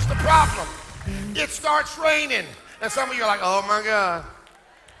 But here's the problem. It starts raining. And some of you are like, oh my God,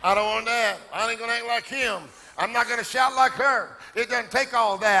 I don't want that. I ain't gonna act like him. I'm not gonna shout like her. It doesn't take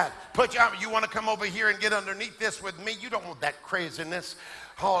all that. You want to come over here and get underneath this with me? You don't want that craziness.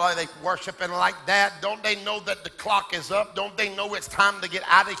 Oh, are they worshiping like that? Don't they know that the clock is up? Don't they know it's time to get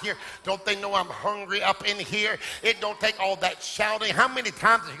out of here? Don't they know I'm hungry up in here? It don't take all that shouting. How many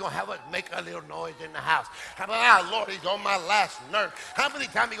times are you going to have us make a little noise in the house? How about, Lord, he's on my last nerve. How many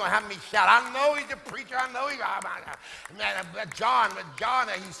times are you going to have me shout? I know he's a preacher. I know John,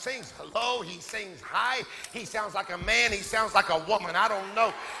 he sings low. He sings high. He sounds like a man. He sounds like a woman. I don't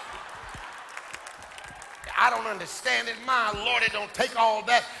know. I don't understand it. My Lord, it don't take all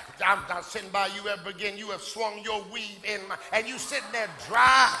that. I'm not sitting by you ever again. You have swung your weave in and you sitting there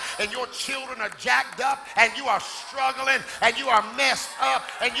dry, and your children are jacked up, and you are struggling, and you are messed up,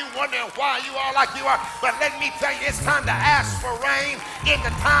 and you wondering why you are like you are. But let me tell you, it's time to ask for rain in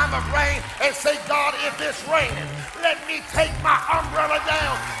the time of rain and say, God, if it's raining, let me take my umbrella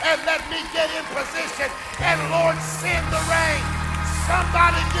down and let me get in position, and Lord, send the rain.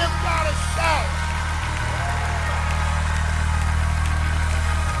 Somebody give God a shout.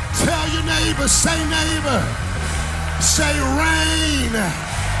 Tell your neighbor, say rain,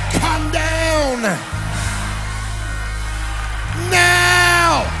 come down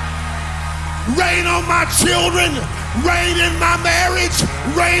now. Rain on my children, rain in my marriage,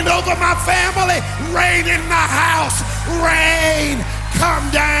 rain over my family, rain in my house, rain,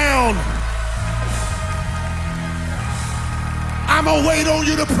 come down. I'm gonna wait on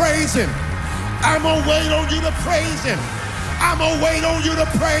you to praise him. I'm gonna wait on you to praise him. I'm going to wait on you to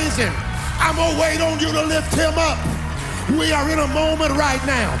praise him. I'm going to wait on you to lift him up. We are in a moment right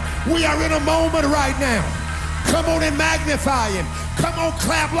now. We are in a moment right now. Come on and magnify him. Come on,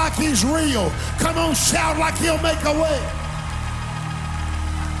 clap like he's real. Come on, shout like he'll make a way.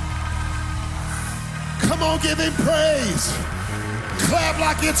 Come on, give him praise. Clap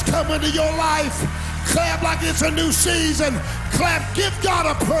like it's coming to your life. Clap like it's a new season. Clap, give God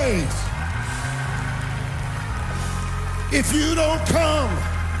a praise. If you don't come,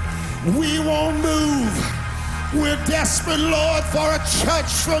 we won't move. We're desperate, Lord, for a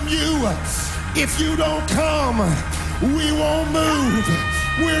touch from you. If you don't come, we won't move.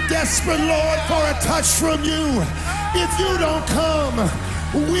 We're desperate, Lord, for a touch from you. If you don't come,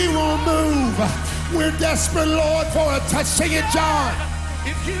 we won't move. We're desperate, Lord, for a touch. Sing it, John.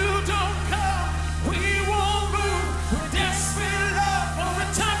 If you don't come, we won't move. We're desperate, Lord, for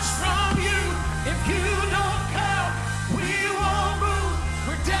a touch from you. If you don't come, we won't move.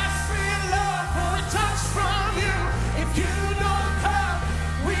 We're desperate, Lord, for a touch from you. If you don't come,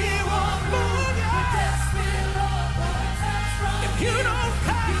 we won't move. We're desperate, Lord, for a touch from you. If you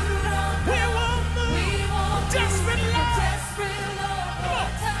don't come, we won't move. We're desperate, Lord. If you don't come, we won't move. We're desperate, Lord.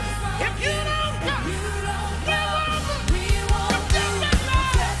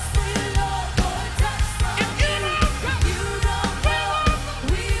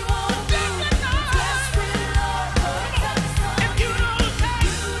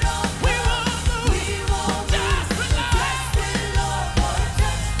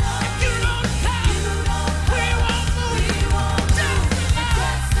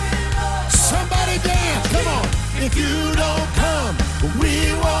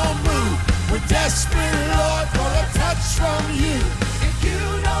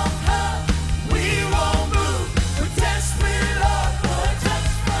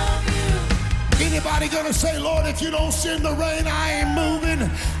 Somebody say, Lord, if you don't send the rain, I ain't moving.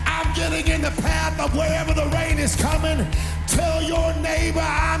 I'm getting in the path of wherever the rain is coming. Tell your neighbor,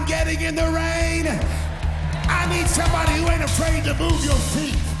 I'm getting in the rain. I need somebody who ain't afraid to move your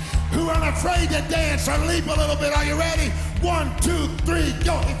feet, who aren't afraid to dance or leap a little bit. Are you ready? 1, 2, 3,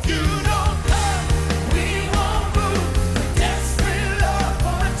 go. If you don't come, we won't move. We're desperate, Lord,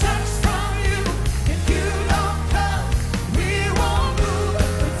 for a touch from you. If you don't come, we won't move.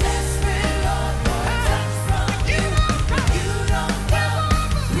 We're desperate, Lord, for a touch from you. If you don't come,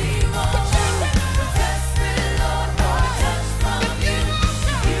 we won't move. We're desperate, Lord, for a touch from you.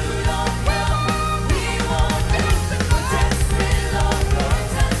 If you don't come, we won't move. We're desperate, Lord, for a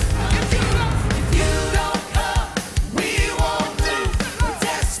touch from you. If you don't come, we won't move. We're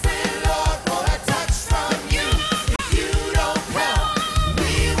desperate, Lord, for a touch from you. If you don't come,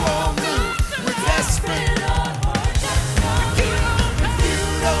 we won't move. We're desperate, Lord, for a touch from you. If you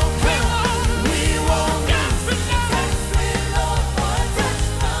don't come, we won't move. We're desperate, Lord, for a touch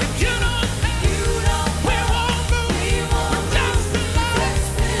from you. If you don't come, we won't move. We won't move. We're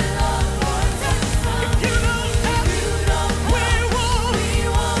desperate, Lord, for a touch from you. If you don't come, we won't move. We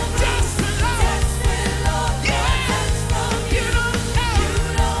won't move. Desperate, Lord, for a touch from you. If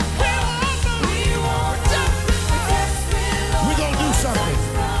you don't come, we won't move. We're going to do something.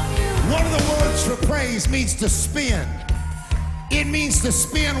 One of the words for praise means to spin. It means to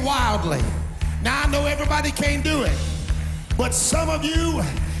spin wildly. Now, I know everybody can't do it, but some of you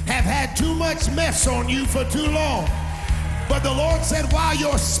have had too much mess on you for too long. But the Lord said, while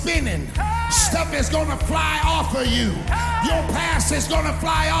you're spinning, stuff is going to fly off of you. Your past is going to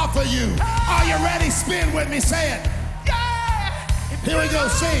fly off of you. Are you ready? Spin with me. Say it. Here we go.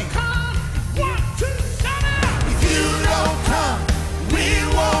 Sing. If you don't come, we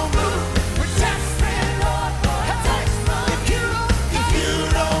won't move. We're desperate, Lord, for a touch from you. If you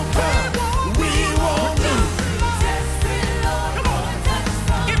don't come, we won't move. We're desperate, Lord, for a touch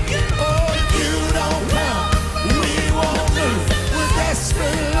from you. Oh, if you don't come, we won't move. We're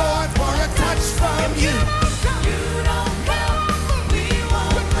desperate, Lord, for a touch from you. If you don't come, we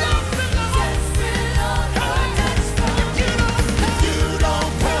won't move. We're desperate, Lord, for a touch from you. If you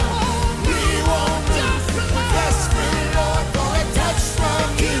don't come, we won't move. We're desperate, Lord, for a touch from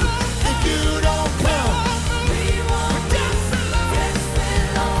you. If you don't come, we won't move. Desperate,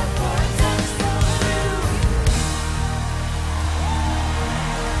 Lord, for a touch from you.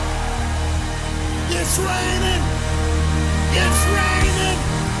 It's raining. It's raining.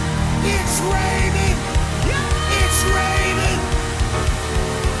 It's raining. It's raining.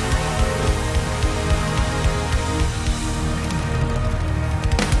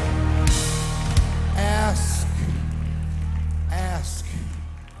 Ask, ask,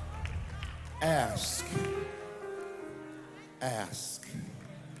 ask, ask,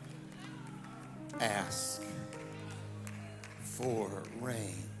 ask for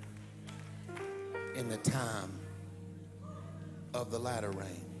rain in the time of the latter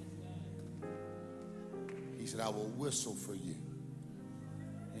rain. He said, I will whistle for you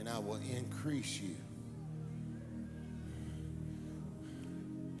and I will increase you.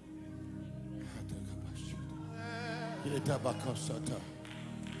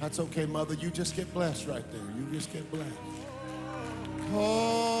 That's okay, mother. You just get blessed right there. You just get blessed.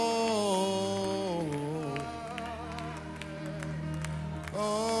 Oh,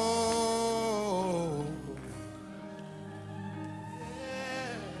 oh,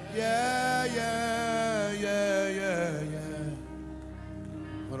 yeah, yeah, yeah, yeah, yeah.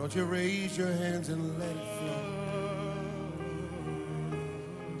 Why don't you raise your hands and let it flow?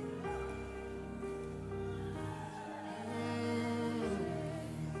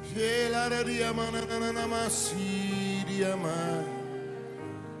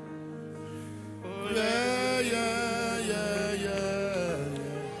 Yeah, yeah, yeah, yeah.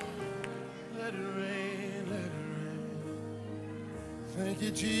 Let it rain, let it rain. Thank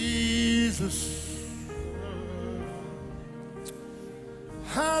you, Jesus.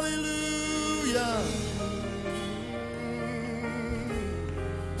 Hallelujah.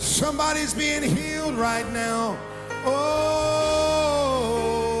 Somebody's being healed right now. Oh,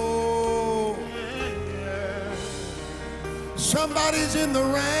 somebody's in the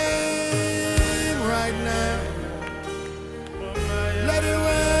rain right now. Let it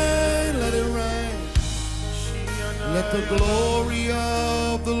rain, let it rain. Let the glory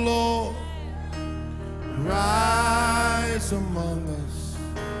of the Lord rise among us.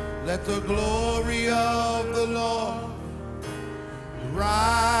 Let the glory of the Lord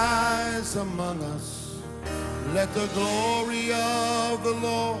rise among us. Let the glory of the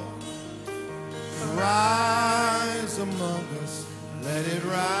Lord rise among us. Let it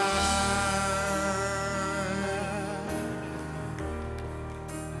rise.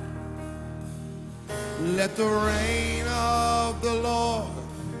 Let the rain of the Lord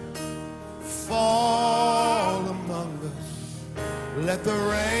fall among us. Let the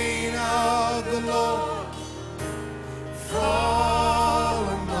rain of the Lord fall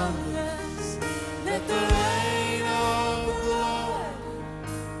among us. Let the rain of the Lord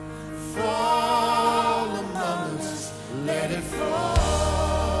fall among us. Let it fall.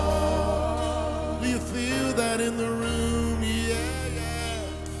 Do you feel that in the room? Yeah, yeah.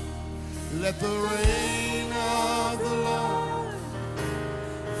 Let the rain of the Lord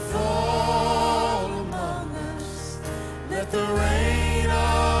fall among us. Let the rain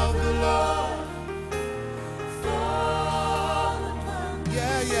of the Lord fall among us.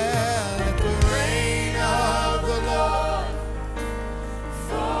 Yeah, yeah. Let the rain of the Lord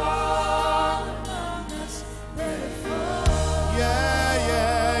fall among us. Let it fall. Yeah,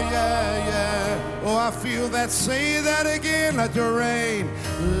 yeah, yeah, yeah. Oh, I feel that. Say that again. Let the rain.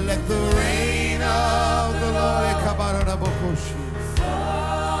 Let the rain of the Lord.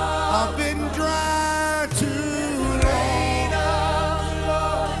 I've been dry too long.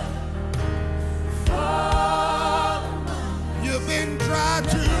 You've been dry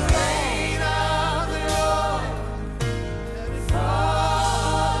too long.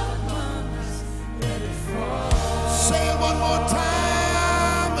 Say it one more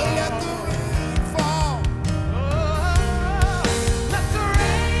time. Let the rain fall. Let the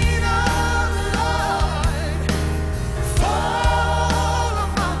rain of the Lord fall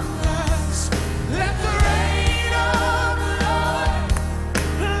among us. Let the rain of the Lord,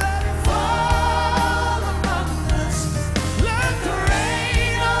 let it fall among us. Let the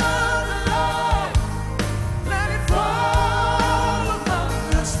rain of the Lord, let it fall among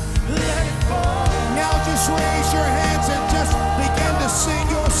us. Let it fall. Now just raise your hands and just begin to sing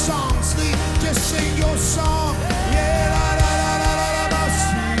your song. Sleep, just sing your song. Yeah, la, la, la, la, la, la, la,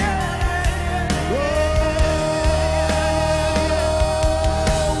 see. Oh,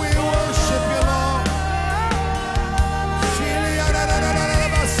 we worship you, Lord. Shelia, la, la, la, la, la,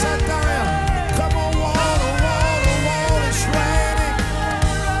 la, Satire. Come on, wall, oh, wall, oh, wall. It's raining.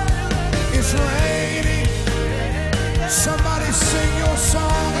 It's raining. Somebody sing your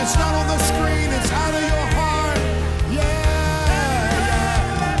song. It's not on the screen. It's out of your heart. Yeah, yeah.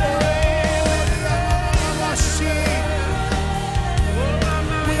 Sing.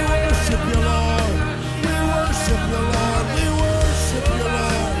 We worship you, Lord. We worship you, Lord. We worship you,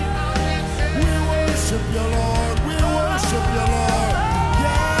 Lord. We worship you, Lord. We worship you, Lord.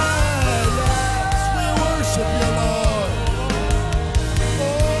 Yeah, yes. We worship you, Lord. Oh,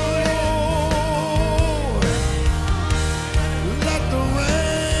 let the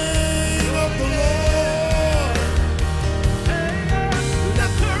rain of the Lord,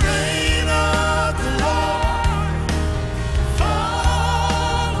 let the rain of the Lord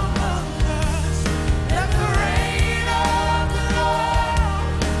fall among us. Let the rain of the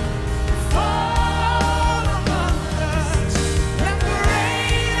Lord fall among us. Let the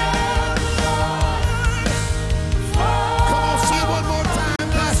rain of the Lord fall. Come on, say it one more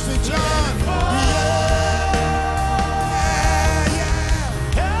time, Pastor John. Yeah, yeah.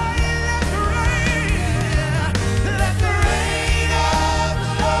 Let the rain of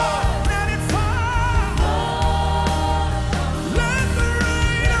the Lord, let it fall. Let the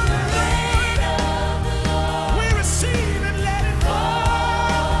rain of the Lord, we receive it, let it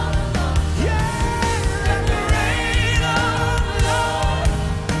fall. Yeah, let the rain of the Lord,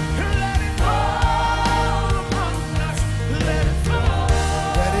 let it fall among us. Let it fall.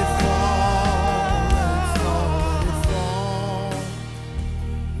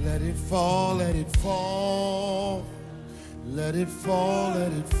 Let it fall, let it fall, let it fall, let it fall,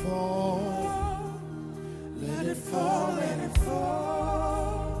 let it fall, let it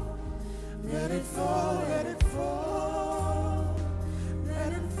fall, let it fall, let it fall,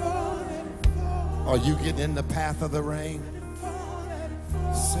 let it fall, let it fall. Are you getting in the path of the rain?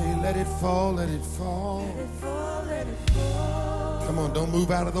 Say, let it fall, let it fall. Come on, don't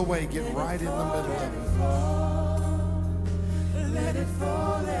move out of the way. Get right in the middle of it. Let it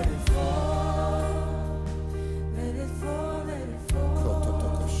fall, let it fall. Let it fall, let it fall.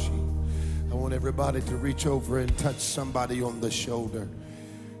 I want everybody to reach over and touch somebody on the shoulder.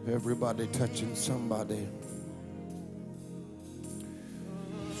 Everybody touching somebody.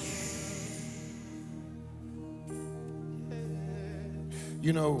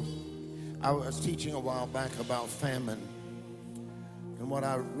 You know, I was teaching a while back about famine. And what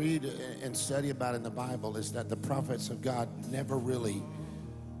I read and study about in the Bible is that the prophets of God never really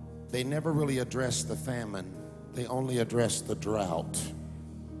addressed the famine. They only addressed the drought.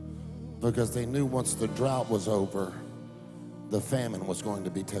 Because they knew once the drought was over, the famine was going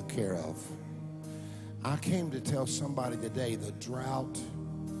to be taken care of. I came to tell somebody today the drought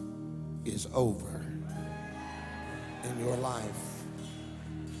is over in your life.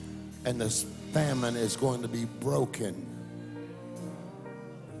 And this famine is going to be broken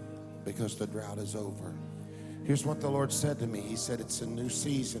because the drought is over. Here's what the Lord said to me. He said it's a new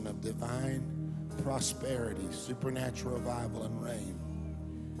season of divine prosperity, supernatural revival, and rain.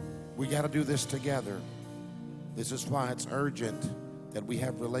 We got to do this together. This is why it's urgent that we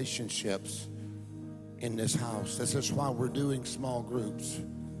have relationships in this house. This is why we're doing small groups,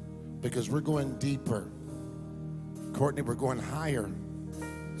 because we're going deeper. Courtney, we're going higher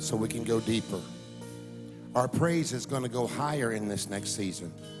so we can go deeper. Our praise is going to go higher in this next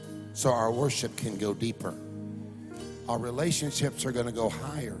season so our worship can go deeper. Our relationships are going to go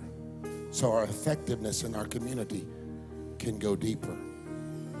higher so our effectiveness in our community can go deeper.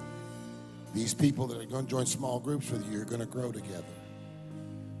 These people that are going to join small groups with you are going to grow together.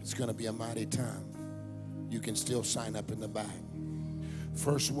 It's going to be a mighty time. You can still sign up in the back.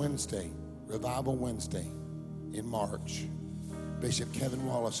 First Wednesday, Revival Wednesday in March, Bishop Kevin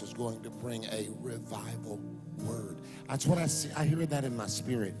Wallace is going to bring a revival word. That's what I see. I hear that in my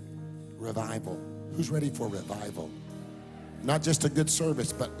spirit. Revival. Who's ready for revival? Not just a good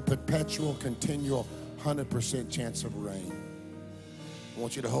service, but perpetual, continual, 100% chance of rain. I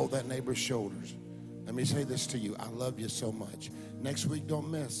want you to hold that neighbor's shoulders. Let me say this to you. I love you so much. Next week,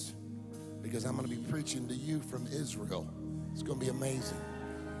 don't miss, because I'm going to be preaching to you from Israel. It's going to be amazing.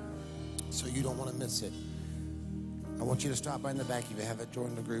 So you don't want to miss it. I want you to stop by in the back. If you haven't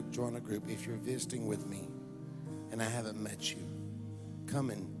joined the group, join the group. If you're visiting with me and I haven't met you, come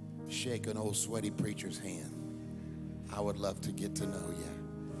and shake an old sweaty preacher's hand. I would love to get to know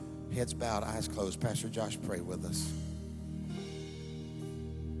you. Heads bowed, eyes closed. Pastor Josh, pray with us.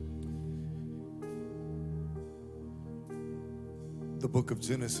 The book of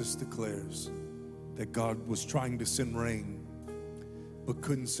Genesis declares that God was trying to send rain, but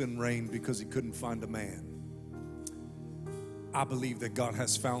couldn't send rain because he couldn't find a man. I believe that God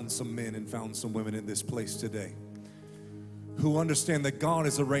has found some men and found some women in this place today who understand that God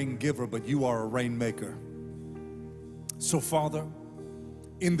is a rain giver, but you are a rain maker. So, Father,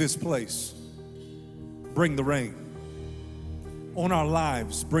 in this place, bring the rain. On our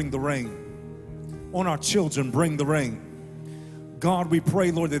lives, bring the rain. On our children, bring the rain. God, we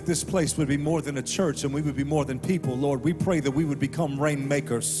pray, Lord, that this place would be more than a church and we would be more than people. Lord, we pray that we would become rain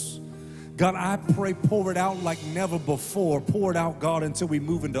makers. God, I pray, pour it out like never before. Pour it out, God, until we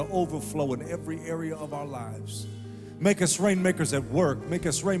move into overflow in every area of our lives. Make us rain makers at work. Make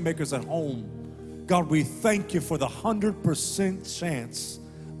us rain makers at home. God, we thank you for the 100% chance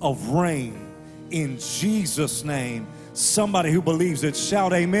of rain in Jesus' name. Somebody who believes it,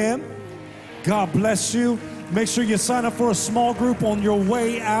 shout amen. God bless you. Make sure you sign up for a small group on your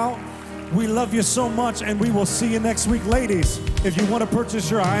way out. We love you so much, and we will see you next week. Ladies, if you want to purchase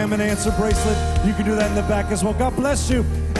your I Am an Answer bracelet, you can do that in the back as well. God bless you.